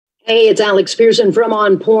Hey, it's Alex Pearson from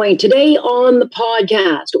On Point. Today on the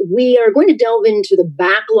podcast, we are going to delve into the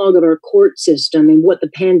backlog of our court system and what the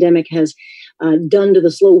pandemic has done to the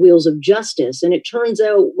slow wheels of justice. And it turns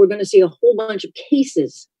out we're going to see a whole bunch of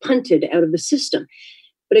cases punted out of the system.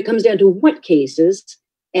 But it comes down to what cases,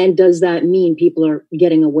 and does that mean people are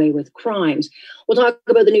getting away with crimes? We'll talk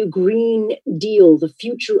about the new Green Deal, the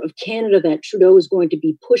future of Canada that Trudeau is going to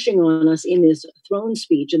be pushing on us in this throne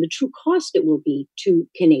speech, and the true cost it will be to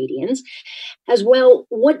Canadians. As well,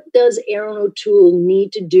 what does Erin O'Toole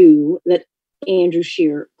need to do that Andrew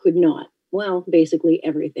Scheer could not? Well, basically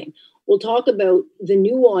everything. We'll talk about the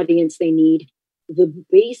new audience they need, the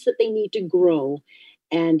base that they need to grow,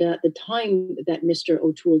 and the time that Mr.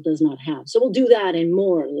 O'Toole does not have. So we'll do that and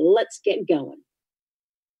more. Let's get going.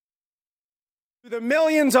 To the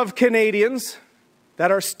millions of Canadians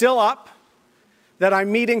that are still up, that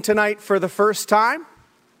I'm meeting tonight for the first time,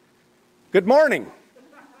 good morning.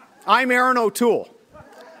 I'm Erin O'Toole.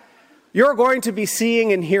 You're going to be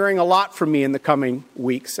seeing and hearing a lot from me in the coming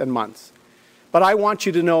weeks and months. But I want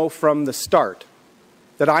you to know from the start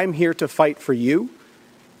that I'm here to fight for you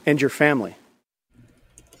and your family.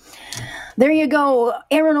 There you go.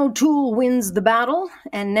 Erin O'Toole wins the battle,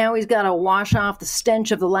 and now he's got to wash off the stench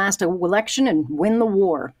of the last election and win the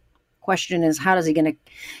war. Question is, how is he going to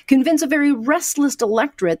convince a very restless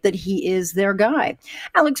electorate that he is their guy?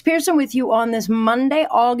 Alex Pearson with you on this Monday,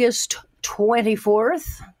 August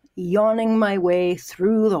 24th, yawning my way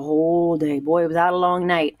through the whole day. Boy, was that a long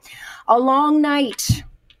night. A long night.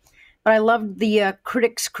 But I loved the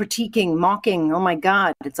critics critiquing, mocking. Oh, my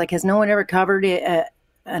God. It's like, has no one ever covered it?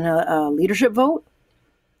 A leadership vote?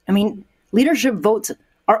 I mean, leadership votes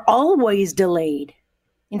are always delayed.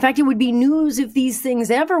 In fact, it would be news if these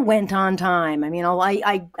things ever went on time. I mean,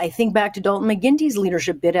 I think back to Dalton McGuinty's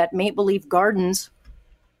leadership bid at Maple Leaf Gardens.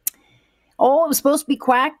 Oh, it was supposed to be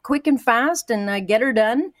quick and fast and get her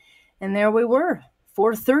done. And there we were,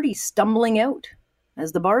 4:30, stumbling out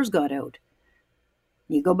as the bars got out.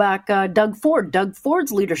 You go back, Doug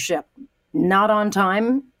Ford's leadership. Not on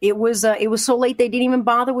time. It was so late they didn't even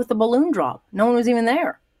bother with the balloon drop. No one was even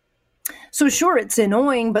there. So sure, it's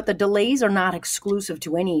annoying, but the delays are not exclusive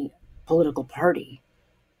to any political party.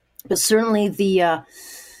 But certainly the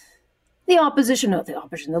opposition,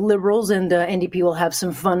 the Liberals and NDP will have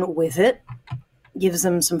some fun with it. Gives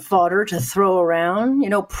them some fodder to throw around.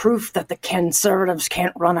 Proof that the Conservatives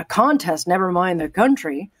can't run a contest, never mind their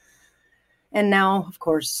country. And now, of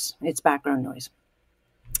course, it's background noise.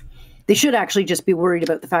 They should actually just be worried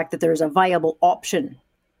about the fact that there's a viable option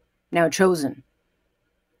now chosen.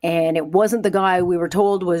 And it wasn't the guy we were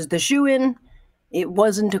told was the shoo-in. It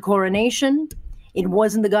wasn't a coronation. It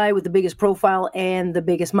wasn't the guy with the biggest profile and the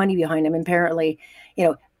biggest money behind him. Apparently,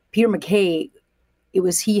 Peter MacKay, it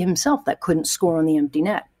was he himself that couldn't score on the empty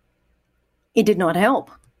net. It did not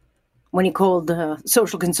help when he called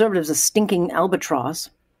social conservatives a stinking albatross.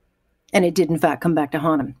 And it did, in fact, come back to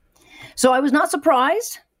haunt him. So I was not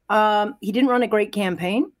surprised. He didn't run a great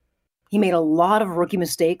campaign. He made a lot of rookie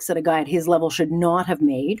mistakes that a guy at his level should not have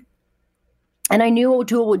made. And I knew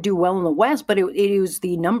O'Toole would do well in the West, but it was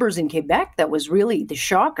the numbers in Quebec that was really the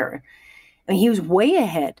shocker. I mean, he was way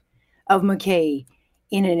ahead of MacKay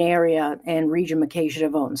in an area and region MacKay should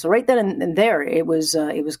have owned. So right then and there, it was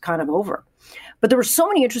kind of over. But there were so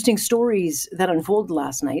many interesting stories that unfolded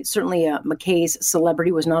last night. Certainly, MacKay's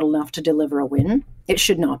celebrity was not enough to deliver a win. It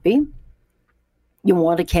should not be. You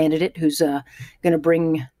want a candidate who's going to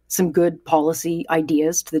bring some good policy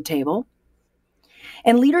ideas to the table.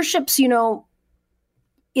 And leadership's,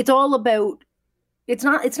 it's all about, it's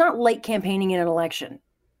not like campaigning in an election.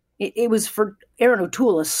 It was for Erin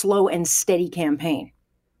O'Toole a slow and steady campaign.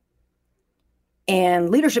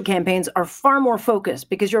 And leadership campaigns are far more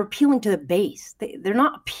focused because you're appealing to the base. They're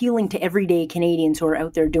not appealing to everyday Canadians who are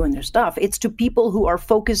out there doing their stuff. It's to people who are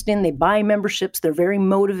focused in, they buy memberships, they're very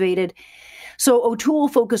motivated. So O'Toole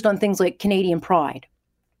focused on things like Canadian pride,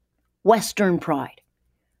 Western pride,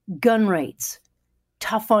 gun rights,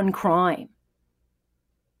 tough on crime.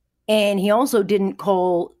 And he also didn't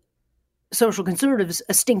call social conservatives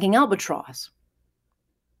a stinking albatross,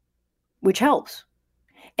 which helps.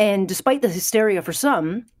 And despite the hysteria for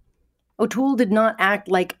some, O'Toole did not act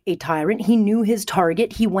like a tyrant. He knew his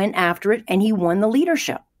target, he went after it, and he won the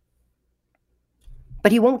leadership.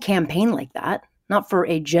 But he won't campaign like that. Not for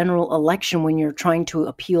a general election when you're trying to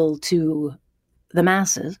appeal to the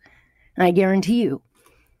masses. And I guarantee you,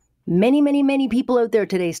 many, many, many people out there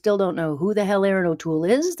today still don't know who the hell Erin O'Toole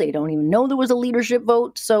is. They don't even know there was a leadership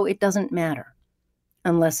vote, so it doesn't matter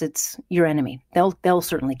unless it's your enemy. They'll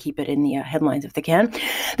certainly keep it in the headlines if they can.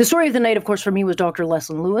 The story of the night, of course, for me was Dr.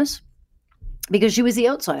 Leslyn Lewis. because she was the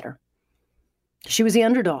outsider. She was the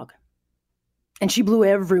underdog. And she blew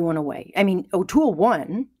everyone away. I mean, O'Toole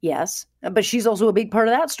won, yes, but she's also a big part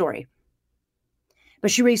of that story. But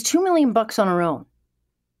she raised $2 million on her own.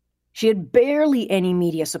 She had barely any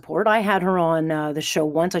media support. I had her on the show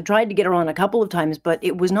once. I tried to get her on a couple of times, but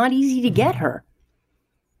it was not easy to get her.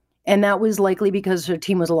 And that was likely because her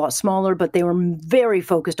team was a lot smaller, but they were very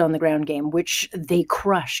focused on the ground game, which they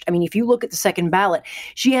crushed. I mean, if you look at the second ballot,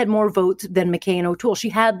 she had more votes than McKay and O'Toole. She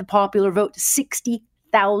had the popular vote,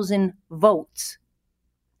 60,000 votes.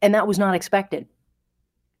 And that was not expected.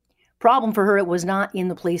 Problem for her, it was not in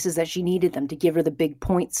the places that she needed them to give her the big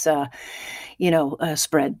points,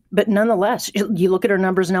 spread. But nonetheless, you look at her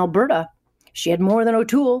numbers in Alberta, she had more than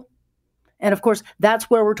O'Toole. And of course, that's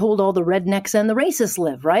where we're told all the rednecks and the racists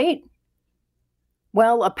live, right?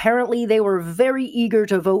 Well, apparently they were very eager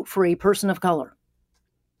to vote for a person of color.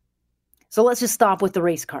 So let's just stop with the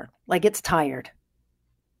race card. Like, it's tired.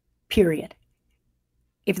 Period.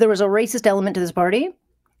 If there was a racist element to this party,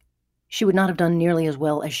 she would not have done nearly as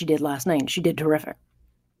well as she did last night. She did terrific.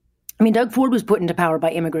 I mean, Doug Ford was put into power by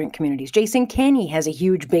immigrant communities. Jason Kenney has a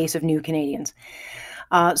huge base of new Canadians.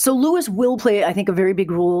 So Lewis will play, I think, a very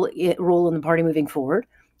big role in the party moving forward.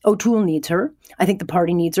 O'Toole needs her. I think the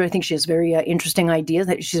party needs her. I think she has very interesting ideas.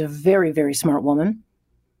 That she's a very, very smart woman.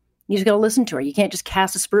 You just got to listen to her. You can't just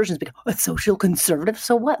cast aspersions because, a social conservative?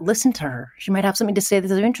 So what? Listen to her. She might have something to say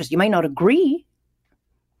that's of interest. You might not agree.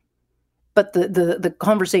 But the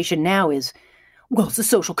conversation now is, well, it's a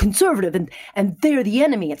social conservative and they're the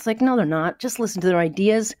enemy. It's like, no, they're not. Just listen to their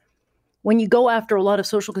ideas. When you go after a lot of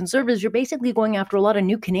social conservatives, you're basically going after a lot of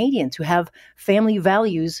new Canadians who have family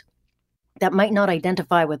values that might not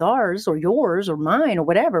identify with ours or yours or mine or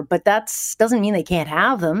whatever, but that doesn't mean they can't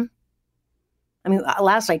have them. I mean,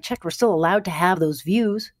 last I checked, we're still allowed to have those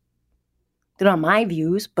views. They're not my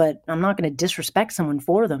views, but I'm not going to disrespect someone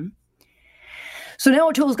for them. So now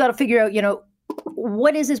O'Toole's got to figure out,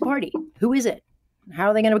 what is his party? Who is it? How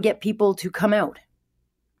are they going to get people to come out?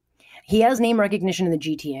 He has name recognition in the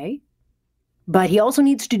GTA. But he also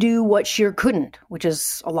needs to do what Scheer couldn't, which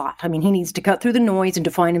is a lot. I mean, he needs to cut through the noise and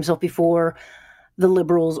define himself before the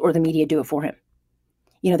Liberals or the media do it for him.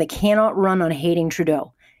 They cannot run on hating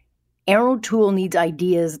Trudeau. Erin O'Toole needs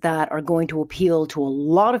ideas that are going to appeal to a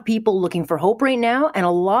lot of people looking for hope right now and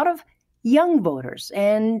a lot of young voters.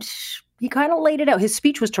 And he kind of laid it out. His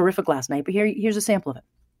speech was terrific last night, but here's a sample of it.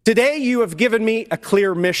 Today, you have given me a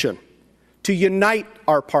clear mission to unite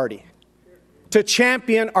our party, to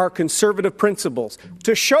champion our conservative principles,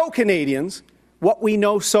 to show Canadians what we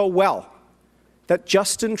know so well, that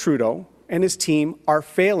Justin Trudeau and his team are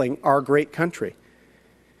failing our great country.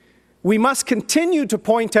 We must continue to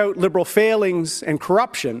point out Liberal failings and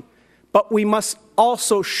corruption, but we must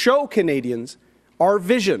also show Canadians our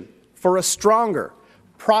vision for a stronger,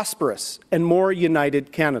 prosperous, and more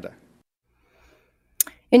united Canada.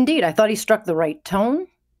 Indeed, I thought he struck the right tone.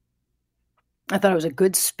 I thought it was a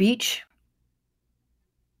good speech.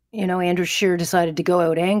 Andrew Scheer decided to go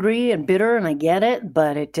out angry and bitter, and I get it,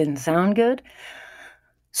 but it didn't sound good.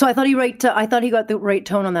 So I thought he got the right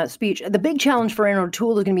tone on that speech. The big challenge for Erin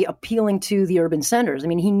O'Toole is going to be appealing to the urban centers. I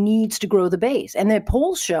mean, he needs to grow the base. And the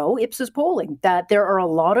polls show, Ipsos polling, that there are a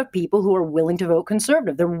lot of people who are willing to vote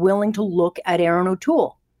Conservative. They're willing to look at Erin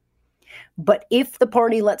O'Toole. But if the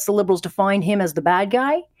party lets the Liberals define him as the bad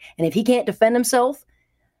guy, and if he can't defend himself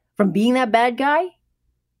from being that bad guy,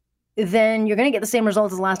 then you're going to get the same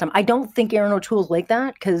results as last time. I don't think Erin O'Toole's like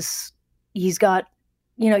that because he's got,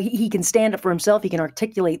 he can stand up for himself. He can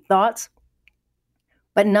articulate thoughts.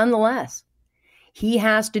 But nonetheless, he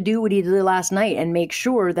has to do what he did last night and make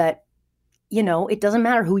sure that, it doesn't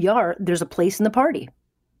matter who you are, there's a place in the party.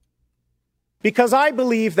 Because I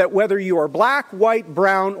believe that whether you are black, white,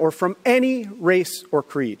 brown, or from any race or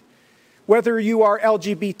creed, whether you are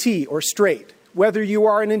LGBT or straight, whether you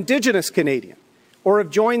are an Indigenous Canadian, or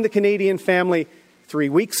have joined the Canadian family 3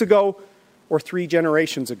 weeks ago or 3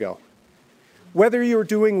 generations ago. Whether you're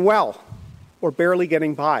doing well or barely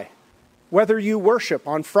getting by. Whether you worship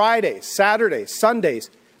on Fridays, Saturdays,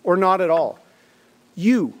 Sundays, or not at all.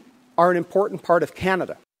 You are an important part of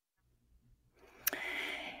Canada.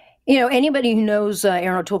 Anybody who knows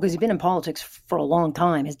Erin O'Toole, because he's been in politics for a long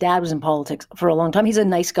time. His dad was in politics for a long time. He's a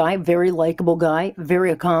nice guy, very likable guy, very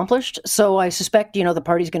accomplished. So I suspect, the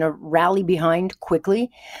party's going to rally behind quickly,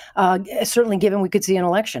 certainly given we could see an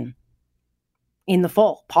election in the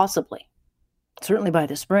fall, possibly, certainly by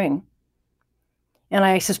the spring. And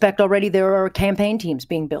I suspect already there are campaign teams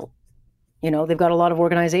being built. They've got a lot of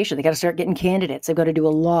organization. They got to start getting candidates. They've got to do a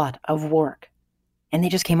lot of work. And they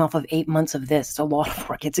just came off of 8 months of this. It's a lot of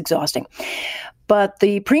work. It's exhausting. But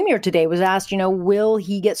the premier today was asked, will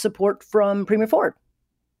he get support from Premier Ford?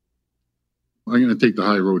 I'm going to take the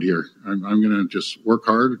high road here. I'm going to just work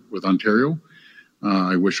hard with Ontario.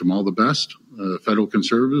 I wish them all the best. Federal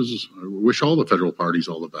Conservatives, I wish all the federal parties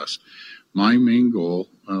all the best. My main goal,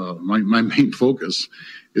 my main focus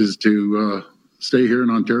is to stay here in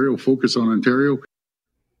Ontario, focus on Ontario.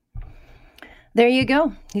 There you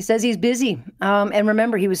go. He says he's busy. And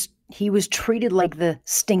remember, he was treated like the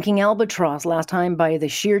stinking albatross last time by the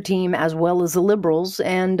Scheer team as well as the Liberals.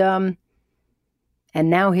 And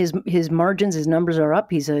now his margins, his numbers are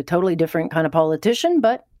up. He's a totally different kind of politician,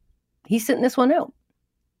 but he's sitting this one out.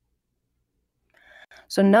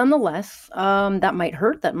 So nonetheless, that might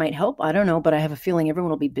hurt, that might help. I don't know, but I have a feeling everyone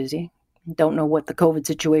will be busy. Don't know what the COVID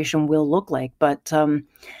situation will look like, but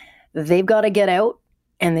they've got to get out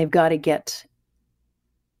and they've got to get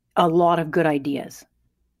a lot of good ideas.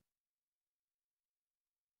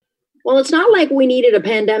 Well, it's not like we needed a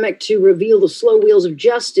pandemic to reveal the slow wheels of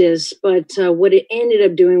justice, but what it ended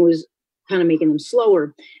up doing was kind of making them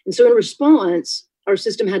slower. And so in response, our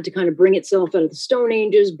system had to kind of bring itself out of the Stone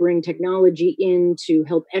Ages, bring technology in to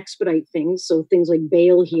help expedite things. So things like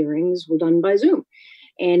bail hearings were done by Zoom.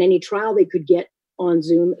 And any trial they could get on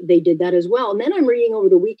Zoom, they did that as well. And then I'm reading over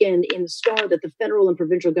the weekend in the Star that the federal and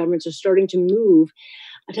provincial governments are starting to move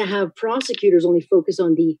to have prosecutors only focus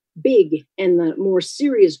on the big and the more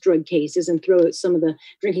serious drug cases and throw out some of the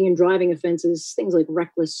drinking and driving offenses, things like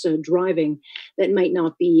reckless driving that might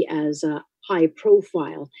not be as high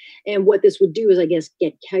profile. And what this would do is, I guess,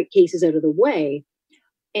 get cases out of the way.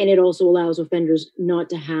 And it also allows offenders not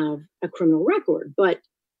to have a criminal record. But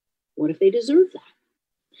what if they deserve that?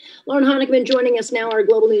 Lauren Honickman joining us now, our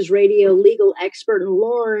Global News Radio legal expert. And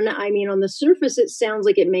Lauren, I mean, on the surface, it sounds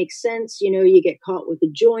like it makes sense. You get caught with a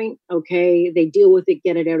joint. Okay, they deal with it,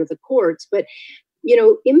 get it out of the courts. But,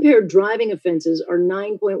 impaired driving offenses are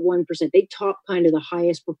 9.1%. They top kind of the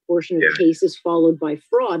highest proportion of cases, followed by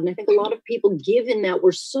fraud. And I think a lot of people, given that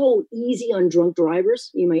we're so easy on drunk drivers,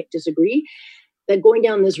 you might disagree, that going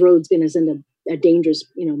down this road is going to send a dangerous,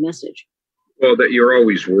 message. Well, that you're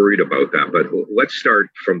always worried about that, but let's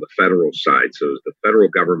start from the federal side. So the federal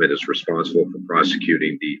government is responsible for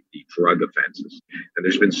prosecuting the drug offenses. And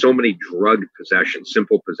there's been so many drug possessions,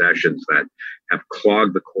 simple possessions that have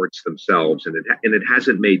clogged the courts themselves, and it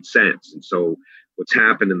hasn't made sense. And so what's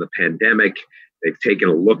happened in the pandemic, they've taken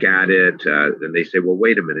a look at it, and they say, well,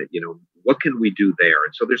 wait a minute, what can we do there?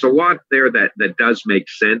 And so there's a lot there that does make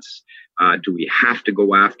sense. Do we have to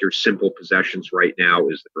go after simple possessions right now?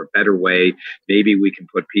 Is there a better way? Maybe we can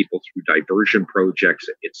put people through diversion projects,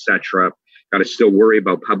 etc. Got to still worry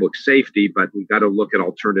about public safety, but we got to look at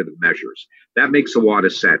alternative measures. That makes a lot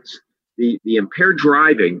of sense. The impaired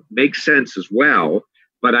driving makes sense as well,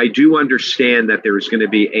 but I do understand that there is going to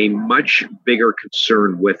be a much bigger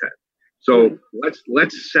concern with it. So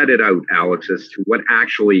let's set it out, Alex, as to what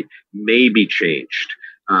actually may be changed.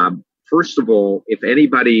 First of all, if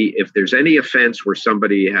there's any offense where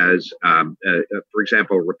somebody has, for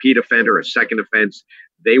example, a repeat offender, a second offense,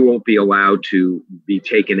 they won't be allowed to be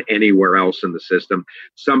taken anywhere else in the system.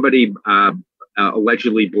 Somebody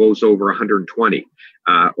allegedly blows over 120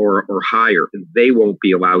 or higher, they won't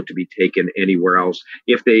be allowed to be taken anywhere else.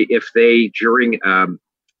 If during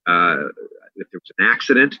if there's an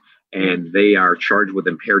accident and they are charged with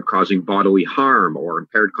impaired causing bodily harm or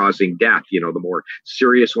impaired causing death, the more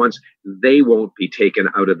serious ones, they won't be taken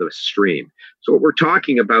out of the stream. So what we're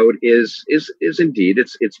talking about is indeed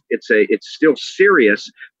it's still serious,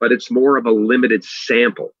 but it's more of a limited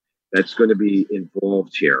sample that's going to be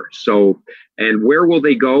involved here. So, and where will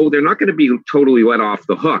they go? They're not going to be totally let off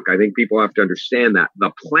the hook. I think people have to understand that.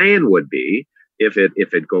 The plan would be, if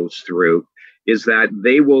it goes through, is that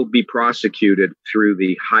they will be prosecuted through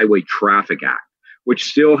the Highway Traffic Act, which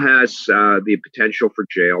still has the potential for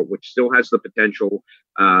jail, which still has the potential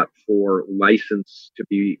for license to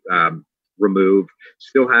be removed,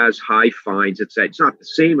 still has high fines. It's not the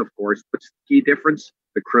same, of course. What's the key difference?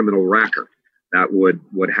 The criminal record that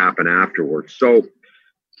would happen afterwards. So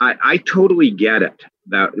I totally get it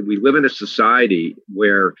that we live in a society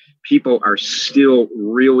where people are still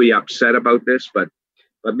really upset about this, but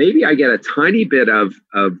maybe I get a tiny bit of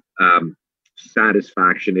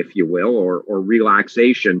satisfaction, if you will, or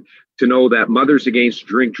relaxation to know that Mothers Against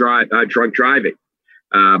Drunk Driving,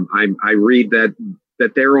 I read that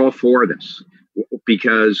they're all for this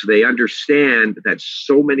because they understand that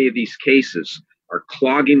so many of these cases are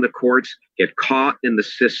clogging the courts, get caught in the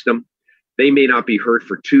system. They may not be heard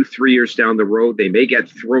for 2-3 years down the road. They may get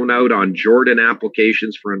thrown out on Jordan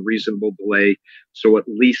applications for unreasonable delay. So at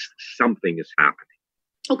least something is happening.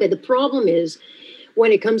 Okay, the problem is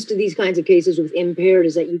when it comes to these kinds of cases with impaired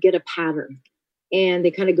is that you get a pattern and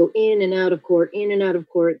they kind of go in and out of court, in and out of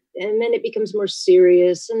court, and then it becomes more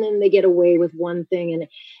serious, and then they get away with one thing, and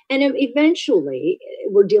eventually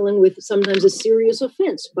we're dealing with sometimes a serious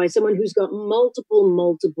offense by someone who's got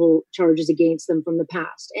multiple charges against them from the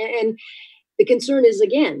past, and the concern is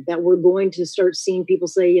again that we're going to start seeing people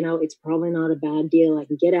say, it's probably not a bad deal. I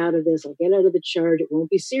can get out of this. I'll get out of the charge. It won't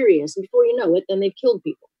be serious, and before you know it, then they've killed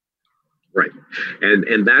people. Right.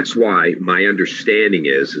 And that's why my understanding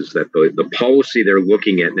is that the policy they're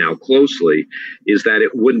looking at now closely is that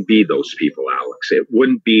it wouldn't be those people, Alex. It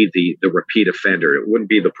wouldn't be the repeat offender. It wouldn't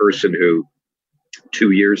be the person who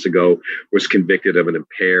 2 years ago was convicted of an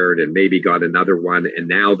impaired and maybe got another one, and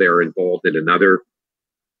now they're involved in another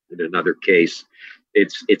case.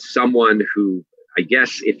 It's someone who, I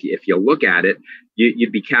guess, if you look at it,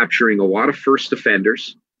 you'd be capturing a lot of first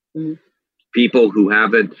offenders. Mm-hmm. People who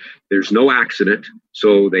there's no accident,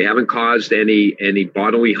 so they haven't caused any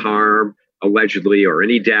bodily harm, allegedly, or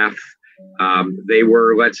any death. They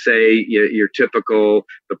were, let's say, your typical,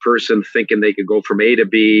 the person thinking they could go from A to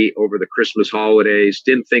B over the Christmas holidays,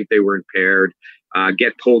 didn't think they were impaired,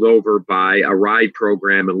 get pulled over by a ride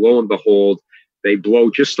program, and lo and behold, they blow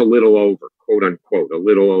just a little over, quote unquote, a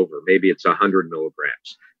little over. Maybe it's 100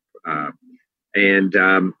 milligrams. And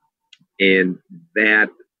that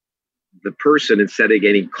the person, instead of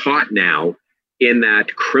getting caught now in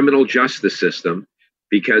that criminal justice system,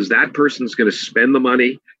 because that person's going to spend the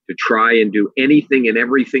money to try and do anything and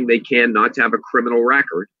everything they can not to have a criminal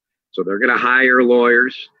record. So they're going to hire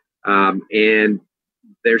lawyers, and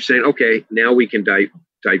they're saying, okay, now we can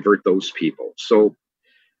divert those people. So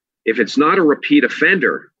if it's not a repeat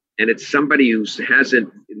offender and it's somebody who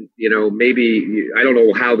hasn't, maybe, I don't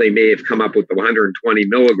know how they may have come up with the 120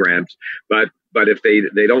 milligrams, but if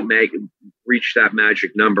they don't reach that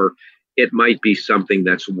magic number, it might be something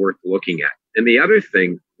that's worth looking at. And the other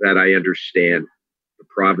thing that I understand the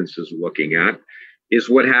province is looking at is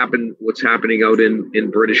what's happening out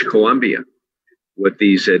in British Columbia with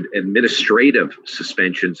these administrative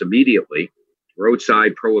suspensions immediately,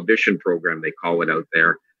 roadside prohibition program, they call it out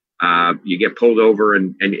there. You get pulled over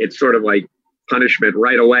and it's sort of like punishment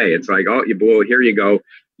right away. It's like, oh, you blew it, here you go.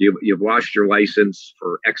 You've lost your license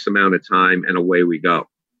for X amount of time, and away we go.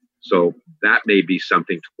 So that may be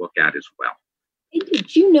something to look at as well.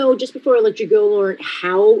 Do you know, just before I let you go, Lauren,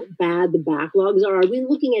 how bad the backlogs are? Are we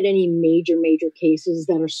looking at any major cases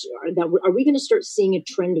are we going to start seeing a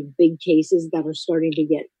trend of big cases that are starting to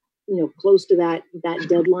get, close to that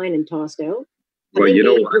deadline and tossed out?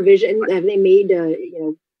 Have they made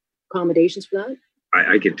accommodations for that?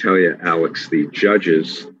 I can tell you, Alex, the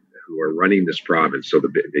judges who are running this province, so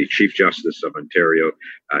the Chief Justice of Ontario,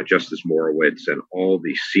 Justice Morowitz, and all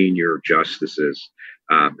the senior justices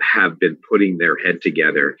have been putting their head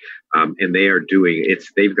together, and they are doing it.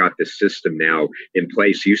 They've got this system now in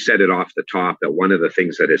place. You said it off the top that one of the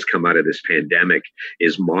things that has come out of this pandemic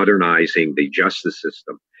is modernizing the justice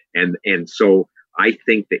system, and so I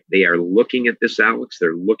think that they are looking at this, Alex.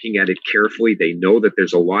 They're looking at it carefully. They know that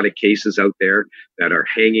there's a lot of cases out there that are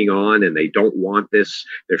hanging on and they don't want this.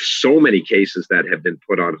 There's so many cases that have been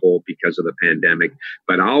put on hold because of the pandemic.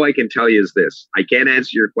 But all I can tell you is this. I can't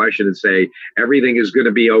answer your question and say everything is going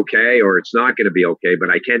to be okay or it's not going to be okay. But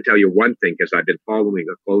I can tell you one thing, because I've been following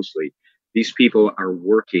it closely. These people are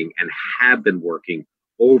working and have been working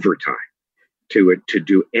overtime to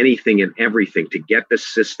do anything and everything to get the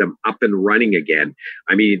system up and running again.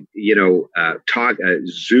 I mean,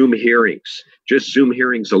 Zoom hearings, just Zoom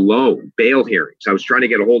hearings alone, bail hearings. I was trying to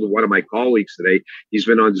get a hold of one of my colleagues today. He's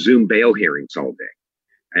been on Zoom bail hearings all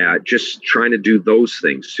day, just trying to do those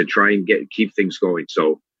things to try and keep things going.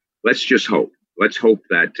 So let's just hope. Let's hope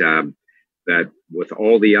that that with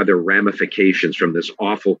all the other ramifications from this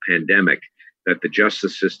awful pandemic, that the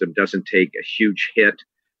justice system doesn't take a huge hit.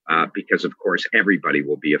 Because, of course, everybody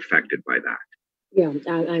will be affected by that. Yeah,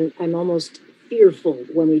 I'm almost fearful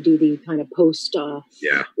when we do the kind of post,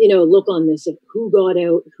 look on this of who got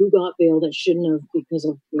out, who got bail that shouldn't have because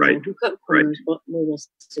of who cut corners. Right. But we will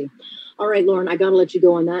see. All right, Lauren, I got to let you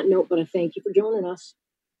go on that note, but I thank you for joining us.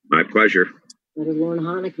 My pleasure. That is Lauren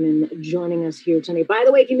Honickman joining us here tonight. By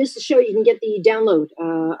the way, if you missed the show, you can get the download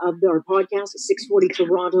of our podcast at 640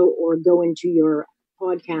 Toronto or go into your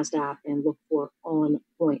podcast app and look for On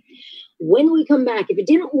Point. When we come back, if it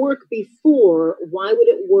didn't work before, why would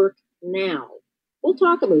it work now? We'll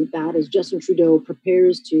talk about that as Justin Trudeau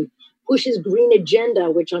prepares to push his green agenda,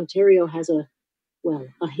 which Ontario has a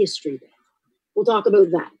history with. We'll talk about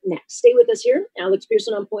that next. Stay with us here. Alex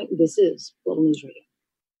Pearson, On Point. This is Global News Radio.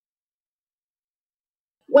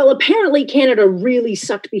 Well, apparently Canada really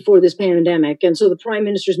sucked before this pandemic. And so the Prime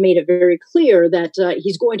Minister's made it very clear that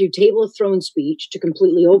he's going to table a throne speech to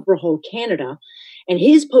completely overhaul Canada. And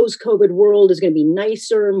his post-COVID world is going to be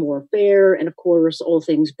nicer, more fair, and of course, all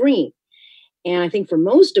things green. And I think for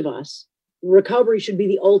most of us, recovery should be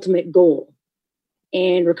the ultimate goal.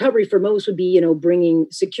 And recovery for most would be, bringing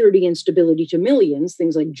security and stability to millions,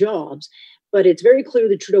 things like jobs. But it's very clear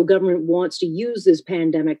the Trudeau government wants to use this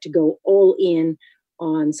pandemic to go all in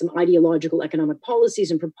on some ideological economic policies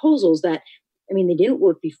and proposals that, they didn't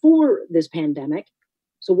work before this pandemic.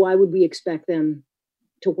 So why would we expect them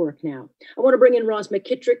to work now? I want to bring in Ross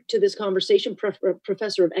McKittrick to this conversation,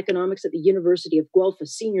 professor of economics at the University of Guelph, a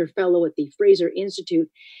senior fellow at the Fraser Institute.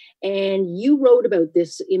 And you wrote about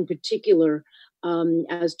this in particular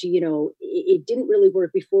as to, it didn't really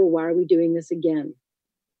work before. Why are we doing this again?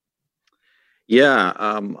 Yeah,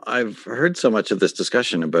 I've heard so much of this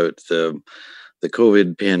discussion about the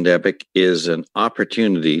COVID pandemic is an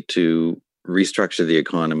opportunity to restructure the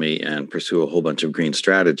economy and pursue a whole bunch of green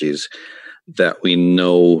strategies that we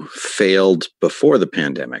know failed before the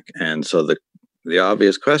pandemic. And so the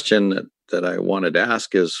obvious question that I wanted to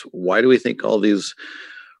ask is, why do we think all these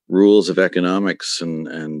rules of economics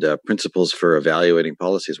and principles for evaluating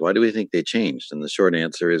policies, why do we think they changed? And the short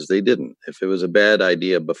answer is they didn't. If it was a bad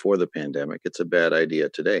idea before the pandemic, it's a bad idea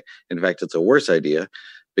today. In fact, it's a worse idea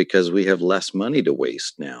because we have less money to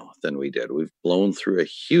waste now than we did. We've blown through a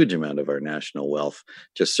huge amount of our national wealth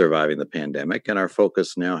just surviving the pandemic, and our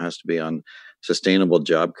focus now has to be on sustainable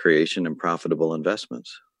job creation and profitable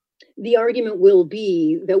investments. The argument will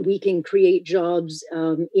be that we can create jobs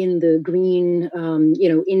in the green,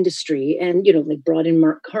 industry. And, they brought in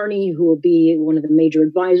Mark Carney, who will be one of the major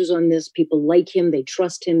advisors on this. People like him. They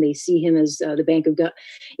trust him. They see him as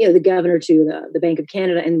the governor to the Bank of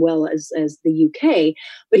Canada and well as the UK.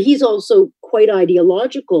 But he's also quite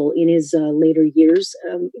ideological in his later years.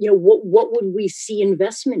 What would we see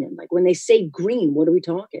investment in? Like when they say green, what are we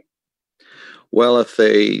talking? Well, if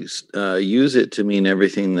they use it to mean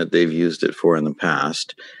everything that they've used it for in the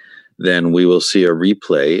past, then we will see a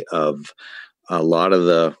replay of a lot of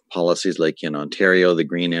the policies like in Ontario, the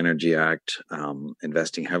Green Energy Act,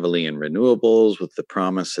 investing heavily in renewables with the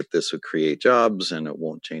promise that this would create jobs and it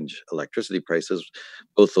won't change electricity prices.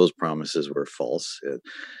 Both those promises were false.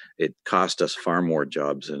 It cost us far more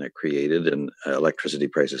jobs than it created, and electricity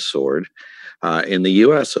prices soared. In the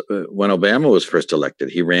U.S., when Obama was first elected,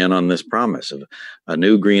 he ran on this promise of a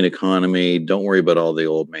new green economy. Don't worry about all the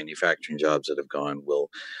old manufacturing jobs that have gone. We'll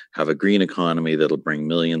have a green economy that'll bring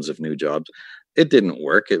millions of new jobs. It didn't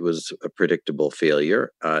work. It was a predictable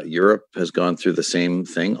failure. Europe has gone through the same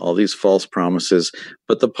thing, all these false promises.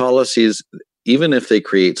 But the policies, even if they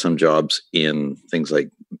create some jobs in things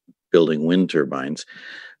like building wind turbines,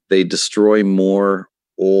 they destroy more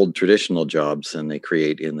old traditional jobs than they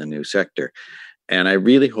create in the new sector. And I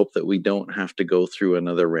really hope that we don't have to go through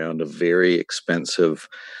another round of very expensive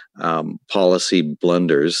policy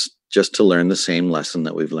blunders just to learn the same lesson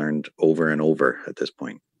that we've learned over and over at this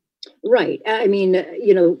point. Right.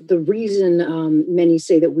 The reason many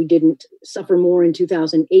say that we didn't suffer more in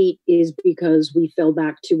 2008 is because we fell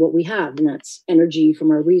back to what we have, and that's energy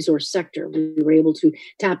from our resource sector. We were able to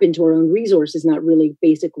tap into our own resources, not really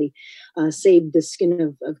basically save the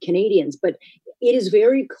skin of Canadians. But it is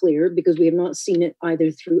very clear, because we have not seen it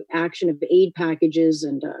either through action of aid packages,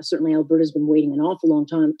 and certainly Alberta's been waiting an awful long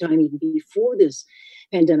time even before this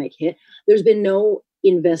pandemic hit. There's been no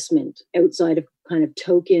investment outside of kind of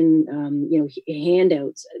token,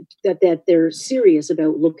 handouts that they're serious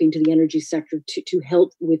about looking to the energy sector to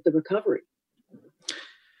help with the recovery.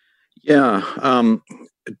 Yeah,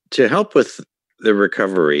 to help with the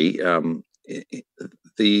recovery,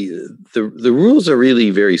 the rules are really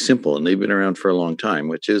very simple, and they've been around for a long time,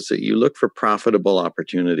 which is that you look for profitable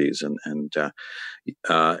opportunities, and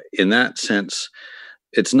in that sense,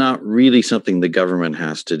 it's not really something the government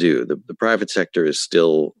has to do. The private sector is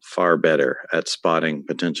still far better at spotting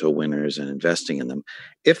potential winners and investing in them.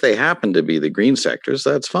 If they happen to be the green sectors,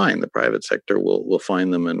 that's fine. The private sector will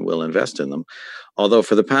find them and will invest in them. Although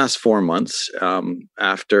for the past 4 months,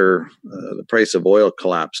 after the price of oil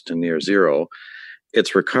collapsed to near zero,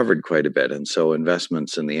 it's recovered quite a bit. And so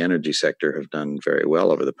investments in the energy sector have done very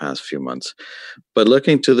well over the past few months. But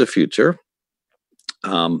looking to the future,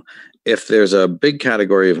 if there's a big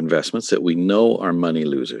category of investments that we know are money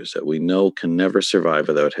losers, that we know can never survive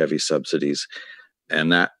without heavy subsidies,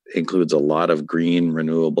 and that includes a lot of green,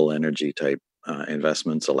 renewable energy type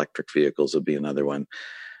investments, electric vehicles would be another one.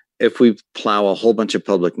 if we plow a whole bunch of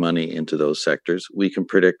public money into those sectors, we can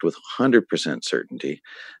predict with 100% certainty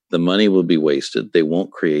the money will be wasted. They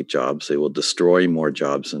won't create jobs. They will destroy more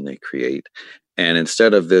jobs than they create. And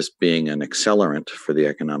instead of this being an accelerant for the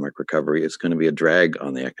economic recovery, it's going to be a drag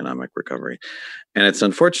on the economic recovery. And it's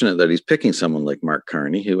unfortunate that he's picking someone like Mark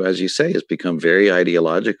Carney, who, as you say, has become very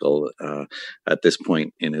ideological at this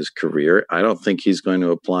point in his career. I don't think he's going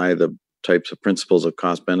to apply the types of principles of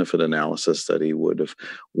cost-benefit analysis that he would have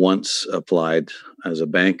once applied as a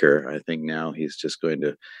banker. I think now he's just going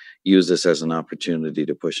to use this as an opportunity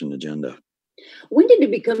to push an agenda. When did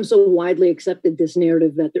it become so widely accepted, this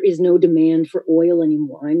narrative that there is no demand for oil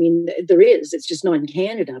anymore? I mean, there is. It's just not in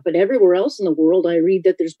Canada. But everywhere else in the world, I read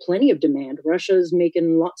that there's plenty of demand. Russia's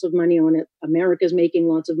making lots of money on it. America's making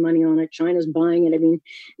lots of money on it. China's buying it. I mean,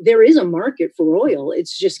 there is a market for oil.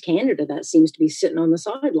 It's just Canada that seems to be sitting on the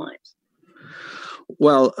sidelines.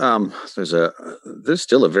 Well, there's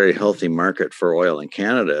still a very healthy market for oil in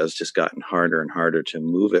Canada. It's just gotten harder and harder to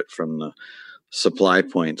move it from the supply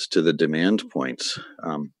points to the demand points.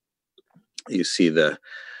 You see the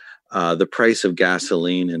price of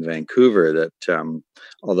gasoline in Vancouver that,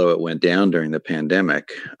 although it went down during the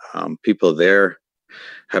pandemic, people there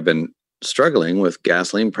have been struggling with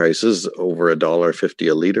gasoline prices over $1.50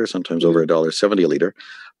 a liter, sometimes over $1.70 a liter.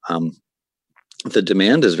 The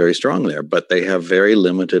demand is very strong there, but they have very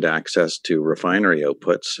limited access to refinery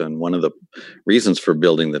outputs. And one of the reasons for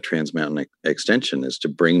building the Trans Mountain extension is to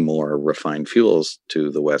bring more refined fuels to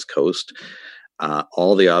the West Coast.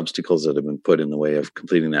 All the obstacles that have been put in the way of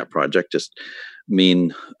completing that project just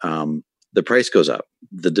mean the price goes up.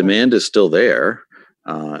 The demand is still there.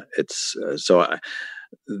 The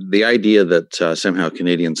idea that somehow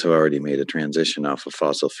Canadians have already made a transition off of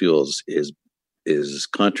fossil fuels is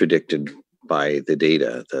contradicted by the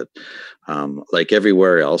data that, like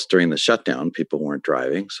everywhere else during the shutdown, people weren't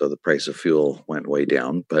driving, so the price of fuel went way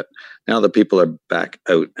down. But now that people are back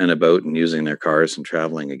out and about and using their cars and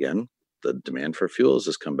traveling again, the demand for fuels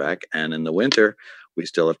has come back. And in the winter, we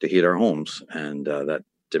still have to heat our homes, and that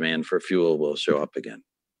demand for fuel will show up again.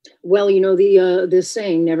 Well, you know, this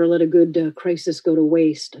saying, never let a good crisis go to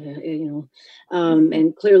waste,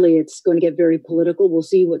 and clearly it's going to get very political. We'll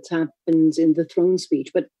see what happens in the throne speech.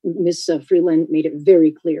 But Ms. Freeland made it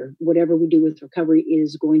very clear, whatever we do with recovery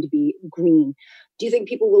is going to be green. Do you think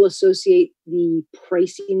people will associate the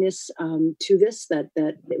priciness to this, that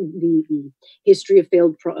the history of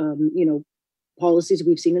failed, policies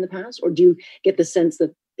we've seen in the past? Or do you get the sense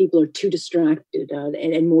that people are too distracted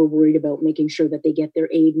and more worried about making sure that they get their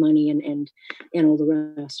aid money and all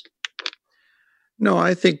the rest? No,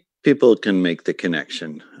 I think people can make the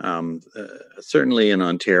connection. Certainly in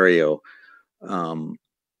Ontario,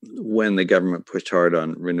 when the government pushed hard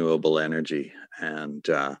on renewable energy, and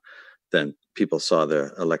then people saw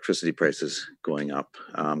the electricity prices going up.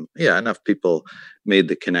 Enough people made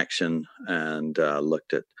the connection and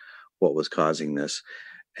looked at what was causing this.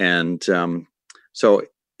 And so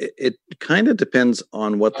it kind of depends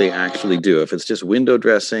on what they actually do. If it's just window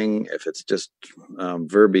dressing, if it's just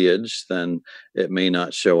verbiage, then it may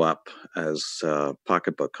not show up as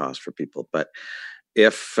pocketbook cost for people. But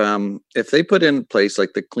if they put in place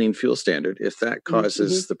like the Clean Fuel Standard, if that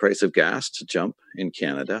causes the price of gas to jump in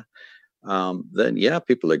Canada, then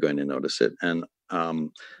people are going to notice it. And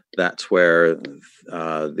that's where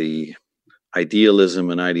the idealism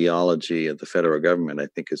and ideology of the federal government, I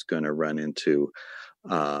think, is going to run into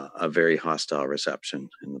a very hostile reception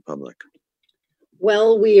in the public.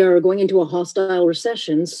 Well, we are going into a hostile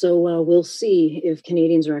recession, so we'll see if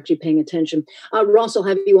Canadians are actually paying attention. Ross, I'll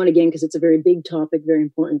have you on again because it's a very big topic, very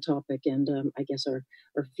important topic, and I guess our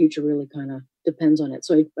future really kind of depends on it.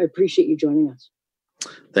 So I appreciate you joining us.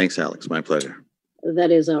 Thanks, Alex. My pleasure.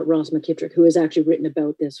 That is Ross McKittrick, who has actually written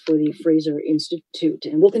about this for the Fraser Institute.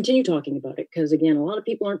 And we'll continue talking about it because, again, a lot of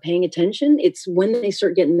people aren't paying attention. It's when they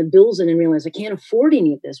start getting the bills in and realize, I can't afford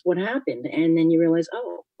any of this. What happened? And then you realize,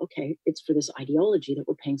 oh, okay, it's for this ideology that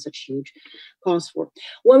we're paying such huge costs for.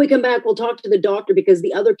 When we come back, we'll talk to the doctor because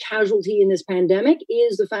the other casualty in this pandemic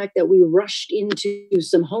is the fact that we rushed into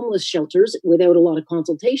some homeless shelters without a lot of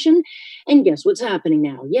consultation. And guess what's happening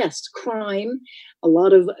now? Yes, crime, a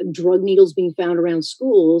lot of drug needles being found around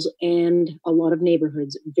schools, and a lot of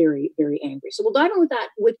neighborhoods very, very angry. So we'll dive in with that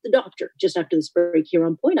with the doctor just after this break here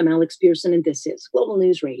on Point. I'm Alex Pearson, and this is Global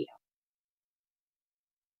News Radio.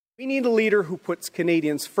 We need a leader who puts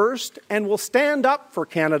Canadians first and will stand up for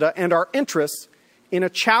Canada and our interests in a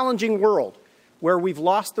challenging world where we've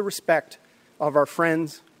lost the respect of our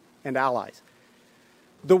friends and allies.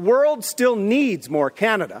 The world still needs more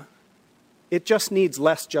Canada. It just needs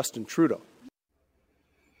less Justin Trudeau.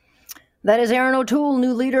 That is Erin O'Toole,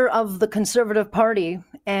 new leader of the Conservative Party,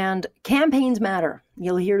 and campaigns matter.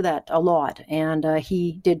 You'll hear that a lot, and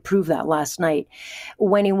he did prove that last night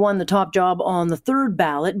when he won the top job on the third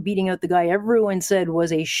ballot, beating out the guy everyone said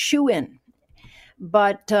was a shoo-in.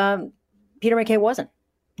 But Peter MacKay wasn't.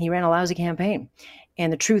 He ran a lousy campaign.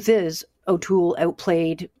 And the truth is, O'Toole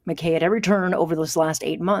outplayed MacKay at every turn over this last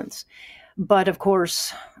 8 months. But of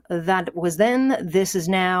course, that was then, this is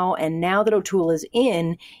now, and now that O'Toole is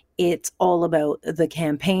in, it's all about the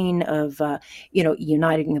campaign of,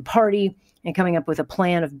 uniting the party and coming up with a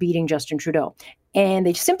plan of beating Justin Trudeau. And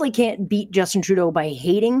they simply can't beat Justin Trudeau by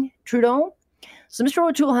hating Trudeau. So Mr.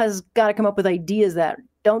 O'Toole has got to come up with ideas that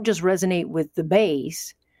don't just resonate with the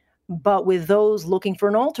base, but with those looking for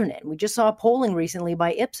an alternate. We just saw polling recently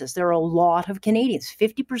by Ipsos. There are a lot of Canadians.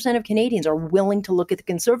 50% of Canadians are willing to look at the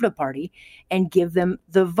Conservative Party and give them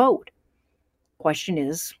the vote. Question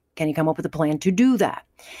is, can he come up with a plan to do that?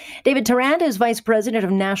 David Tarrant is Vice President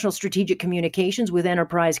of National Strategic Communications with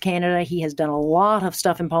Enterprise Canada. He has done a lot of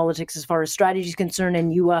stuff in politics as far as strategy is concerned,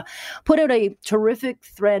 and you put out a terrific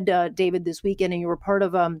thread, David, this weekend, and you were part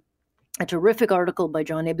of a terrific article by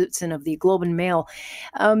John Ibbotson of the Globe and Mail,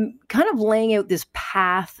 kind of laying out this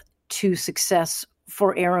path to success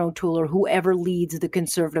for Erin O'Toole or whoever leads the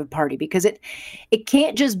Conservative Party, because it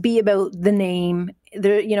can't just be about the name.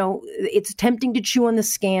 It's tempting to chew on the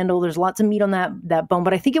scandal. There's lots of meat on that bone,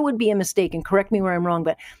 but I think it would be a mistake, and correct me where I'm wrong,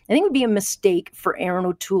 but I think it would be a mistake for Erin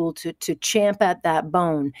O'Toole to champ at that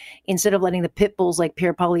bone instead of letting the pit bulls like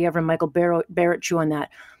Pierre Poilievre and Michael Barrett chew on that.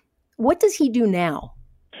 What does he do now?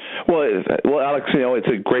 Well, Alex, it's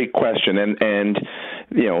a great question, and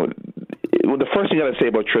the first thing I got to say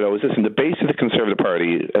about Trudeau is, listen, the base of the Conservative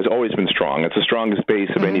Party has always been strong. It's the strongest base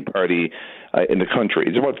of any party in the country.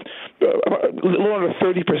 It's about a little under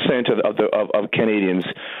 30% of Canadians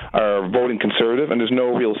are voting Conservative, and there's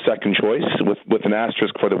no real second choice with an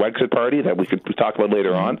asterisk for the Wexit Party that we could talk about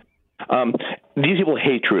later on. These people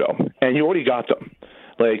hate Trudeau, and you already got them.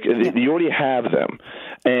 You already have them.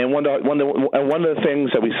 And one of the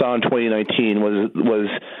things that we saw in 2019 was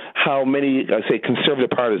how many,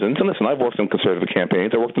 conservative partisans, and listen, I've worked on conservative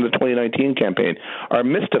campaigns, I worked on the 2019 campaign, are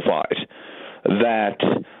mystified that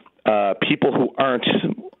people who aren't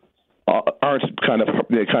kind of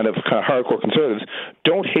hardcore conservatives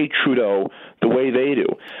don't hate Trudeau the way they do.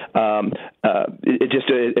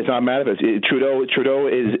 It's not manifest. Trudeau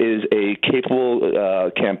is a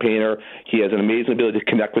capable campaigner. He has an amazing ability to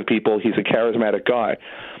connect with people. He's a charismatic guy.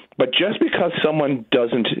 But just because someone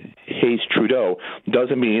doesn't hate Trudeau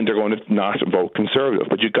doesn't mean they're going to not vote Conservative.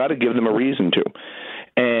 But you've got to give them a reason to.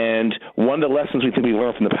 And one of the lessons we think we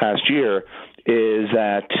learned from the past year is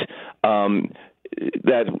that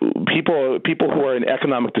people who are in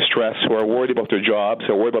economic distress, who are worried about their jobs,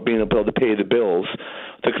 who are worried about being able to pay the bills,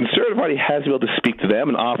 the Conservative Party has to be able to speak to them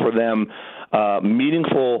and offer them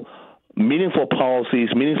meaningful policies,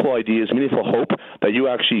 meaningful ideas, meaningful hope that they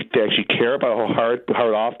actually care about how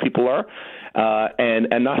hard off people are,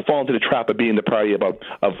 and not fall into the trap of being the party of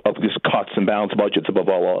just cuts and balanced budgets above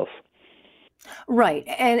all else. Right.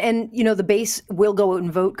 And the base will go out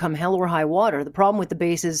and vote come hell or high water. The problem with the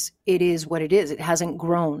base is it is what it is. It hasn't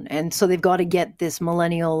grown. And so they've got to get this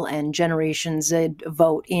millennial and Generation Z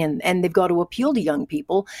vote in, and they've got to appeal to young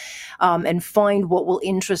people and find what will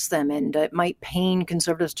interest them. And it might pain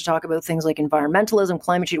conservatives to talk about things like environmentalism,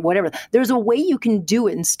 climate change, whatever. There's a way you can do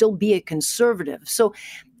it and still be a conservative. So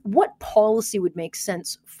what policy would make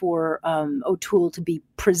sense for O'Toole to be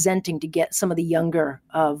presenting to get some of the younger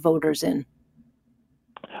voters in?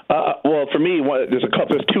 Well, for me, there's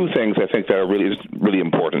two things I think that are really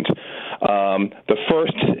important. The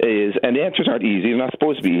first is, and the answers aren't easy; they're not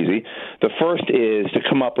supposed to be easy. The first is to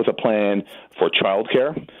come up with a plan for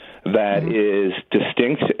childcare that is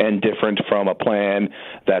distinct and different from a plan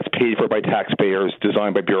that's paid for by taxpayers,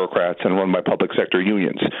 designed by bureaucrats, and run by public sector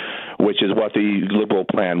unions, which is what the Liberal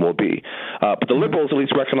plan will be. But the Liberals at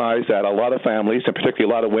least recognize that a lot of families, and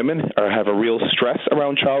particularly a lot of women, have a real stress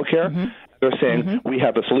around childcare. They're saying, we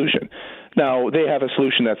have a solution. Now, they have a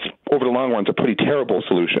solution that's, over the long run, is a pretty terrible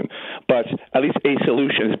solution. But at least a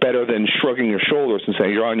solution is better than shrugging your shoulders and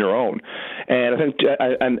saying you're on your own. And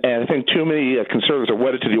I think too many conservatives are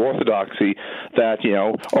wedded to the orthodoxy that,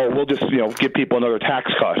 we'll just, give people another tax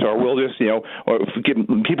cut, or we'll just,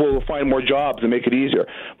 people will find more jobs and make it easier.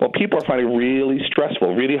 Well, people are finding it really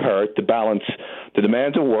stressful, really hard to balance the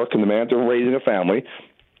demands of work and the demands of raising a family.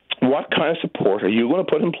 What kind of support are you going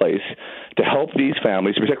to put in place to help these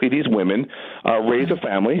families, particularly these women, raise a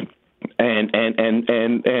family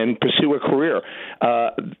and pursue a career.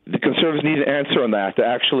 The Conservatives need an answer on that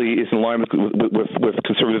actually is in line with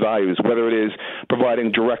Conservative values, whether it is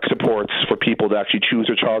providing direct supports for people to actually choose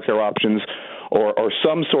their childcare options, or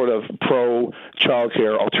some sort of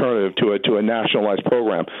pro-childcare alternative to a nationalized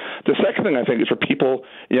program. The second thing I think is for people,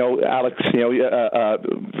 Alex,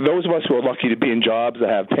 those of us who are lucky to be in jobs that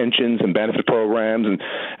have pensions and benefit programs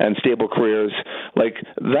and stable careers, like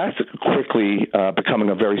that's quickly becoming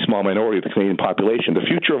a very small minority of the Canadian population. The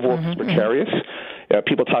future of work is precarious.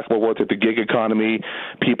 People talk about work at the gig economy,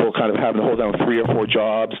 people kind of having to hold down 3 or 4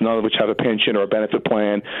 jobs, none of which have a pension or a benefit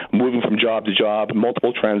plan, moving from job to job,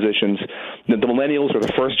 multiple transitions. The millennials are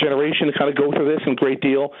the first generation to kind of go through this in a great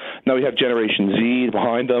deal. Now we have Generation Z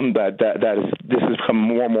behind them. This has become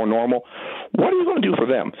more and more normal. What are you going to do for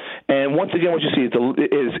them? And once again, what you see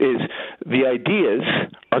is the ideas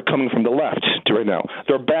are coming from the left right now.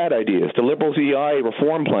 They're bad ideas. The Liberals' EI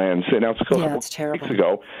reform plans announced a couple weeks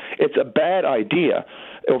ago. It's a bad idea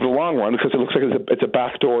over the long run because it looks like it's a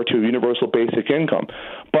backdoor to universal basic income.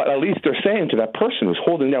 But at least they're saying to that person who's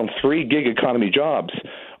holding down 3 gig economy jobs,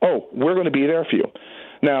 oh, we're going to be there for you.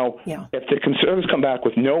 Now, if the Conservatives come back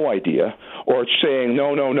with no idea or saying,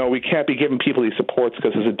 no, we can't be giving people these supports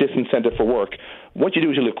because there's a disincentive for work, what you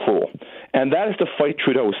do is you look cruel. And that is the fight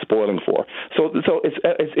Trudeau is spoiling for. So it's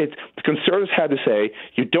the Conservatives had to say,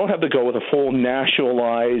 you don't have to go with a full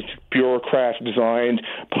nationalized, bureaucrat-designed,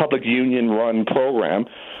 public union-run program,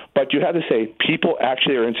 but you have to say people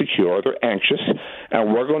actually are insecure, they're anxious,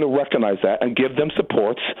 and we're going to recognize that and give them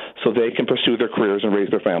supports so they can pursue their careers and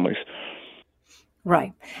raise their families.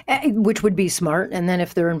 Right, which would be smart. And then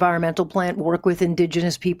if their environmental plan, work with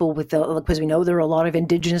Indigenous people, because we know there are a lot of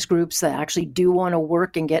Indigenous groups that actually do want to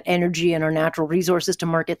work and get energy and our natural resources to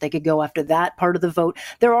market. They could go after that part of the vote.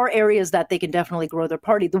 There are areas that they can definitely grow their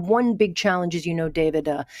party. The one big challenge, as you know, David,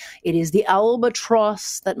 it is the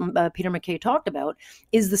albatross that Peter MacKay talked about,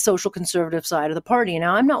 is the social conservative side of the party.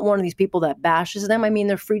 Now, I'm not one of these people that bashes them. I mean,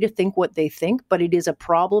 they're free to think what they think, but it is a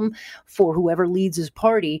problem for whoever leads his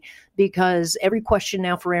party, because every question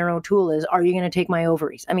now for Erin O'Toole is, are you going to take my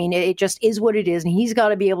ovaries? I mean, it just is what it is. And he's got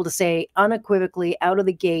to be able to say unequivocally out of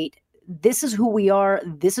the gate, this is who we are,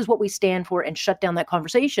 this is what we stand for, and shut down that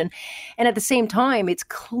conversation. And at the same time, it's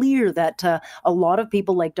clear that a lot of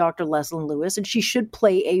people like Dr. Leslyn Lewis, and she should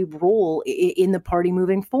play a role in the party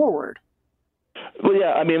moving forward. Well,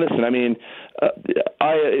 yeah. I mean, listen. I mean,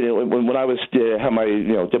 when I was did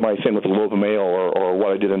my thing with the Globe and Mail or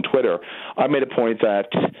what I did on Twitter, I made a point that,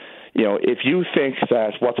 if you think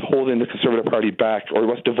that what's holding the Conservative Party back or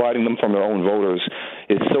what's dividing them from their own voters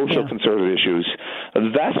is social conservative issues,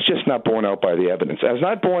 that's just not borne out by the evidence. And it's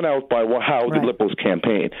not borne out by how the Liberals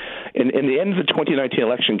campaign. In the end of the 2019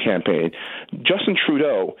 election campaign, Justin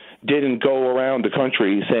Trudeau didn't go around the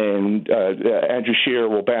country saying Andrew Scheer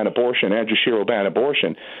will ban abortion, Andrew Scheer will ban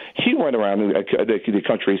abortion. He went around the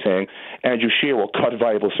country saying Andrew Scheer will cut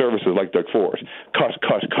viable services like Doug Ford.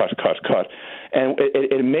 Cut. And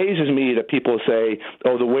it amazes me that people say,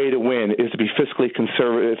 oh, the way to win is to be fiscally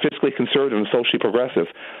conservative and socially progressive.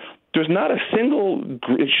 There's not a single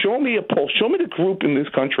 – show me a poll. Show me the group in this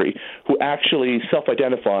country who actually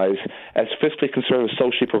self-identifies as fiscally conservative,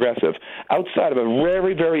 socially progressive, outside of a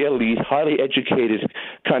very, very elite, highly educated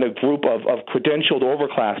kind of group of credentialed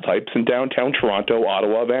overclass types in downtown Toronto,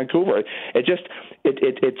 Ottawa, Vancouver.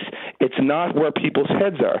 It's not where people's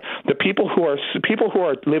heads are. The people who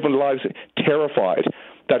are living lives terrified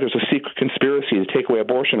that there's a secret conspiracy to take away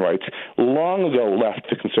abortion rights long ago left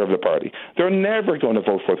the Conservative Party. They're never going to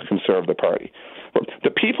vote for the Conservative Party.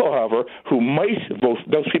 The people, however, who might vote,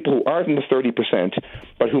 those people who aren't in the 30%,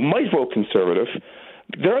 but who might vote Conservative,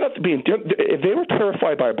 if they were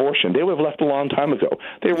terrified by abortion, they would have left a long time ago.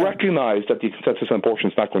 They recognize that the consensus on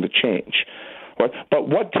abortion is not going to change. But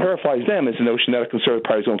what terrifies them is the notion that a Conservative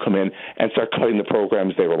Party is going to come in and start cutting the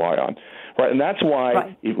programs they rely on. Right, and that's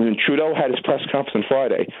why when Trudeau had his press conference on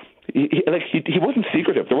Friday, he wasn't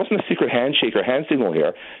secretive. There wasn't a secret handshake or hand signal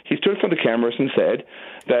here. He stood in front of the cameras and said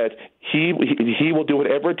that he will do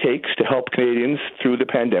whatever it takes to help Canadians through the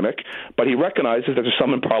pandemic, but he recognizes that there's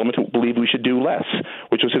some in Parliament who believe we should do less,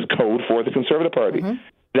 which was his code for the Conservative Party. Mm-hmm.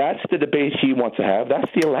 That's the debate he wants to have. That's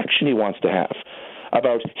the election he wants to have.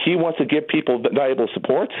 About he wants to give people valuable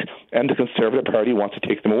supports, and the Conservative Party wants to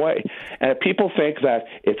take them away. And if people think that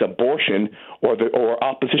it's abortion or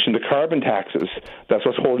opposition to carbon taxes that's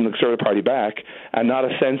what's holding the Conservative Party back, and not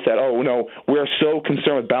a sense that, oh, no, we're so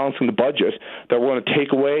concerned with balancing the budget that we're going to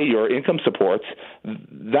take away your income supports,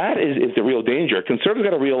 that is the real danger. Conservatives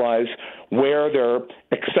got to realize where their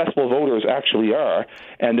accessible voters actually are,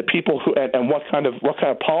 and the people who and what kind of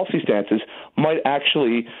policy stances might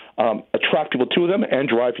actually attract people to them and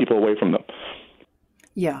drive people away from them.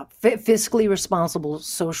 Yeah, fiscally responsible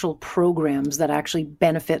social programs that actually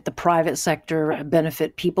benefit the private sector,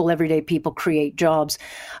 benefit people, everyday people, create jobs.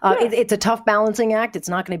 It's a tough balancing act. It's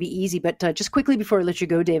not going to be easy. But just quickly before I let you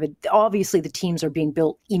go, David, obviously the teams are being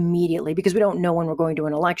built immediately because we don't know when we're going to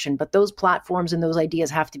an election. But those platforms and those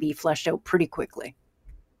ideas have to be fleshed out pretty quickly.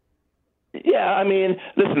 Yeah, I mean,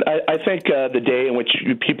 listen, I think the day in which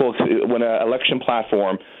when an election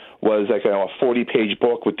platform was like a 40-page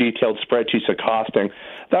book with detailed spreadsheets of costing.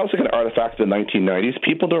 That was like an artifact of the 1990s.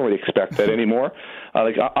 People don't really expect that anymore.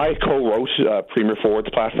 I co-wrote Premier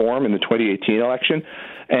Ford's platform in the 2018 election,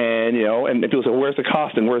 and people say, "Where's the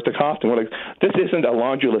costing? Where's the costing?" We're like, this isn't a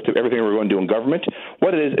laundry list of everything we're going to do in government.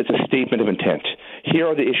 What it is, it's a statement of intent. Here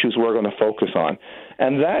are the issues we're going to focus on.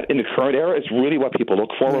 And that, in the current era, is really what people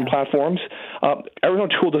look for in platforms. Everyone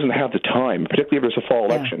Tool doesn't have the time, particularly if there's a fall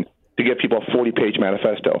election, to get people a 40-page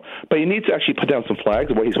manifesto. But he needs to actually put down some flags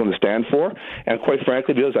of what he's going to stand for. And quite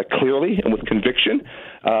frankly, if he does that clearly and with conviction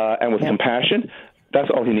and with compassion, that's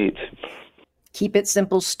all he needs. Keep it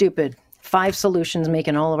simple, stupid. 5 solutions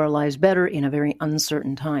making all of our lives better in a very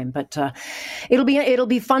uncertain time. But it'll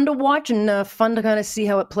be fun to watch and fun to kind of see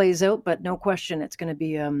how it plays out. But no question, it's going to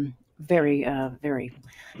be very, very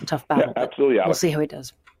tough battle. Yeah, absolutely, Alex. We'll see how he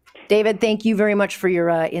does. David, thank you very much for your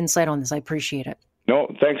insight on this. I appreciate it. No,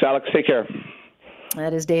 thanks, Alex. Take care.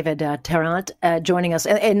 That is David Tarrant joining us.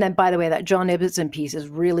 And then, by the way, that John Ibbitson piece is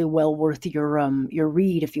really well worth your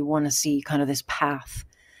read if you want to see kind of this path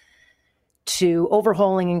to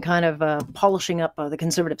overhauling and kind of polishing up the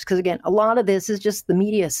Conservatives. Because, again, a lot of this is just the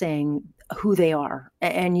media saying who they are.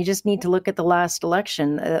 And you just need to look at the last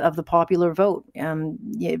election of the popular vote.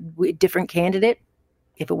 Different candidate.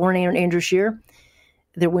 If it weren't Andrew Scheer,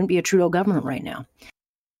 there wouldn't be a Trudeau government right now.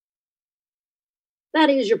 That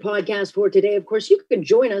is your podcast for today. Of course, you can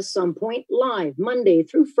join us some point live Monday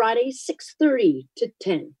through Friday, 6:30 to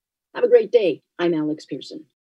 10. Have a great day. I'm Alex Pearson.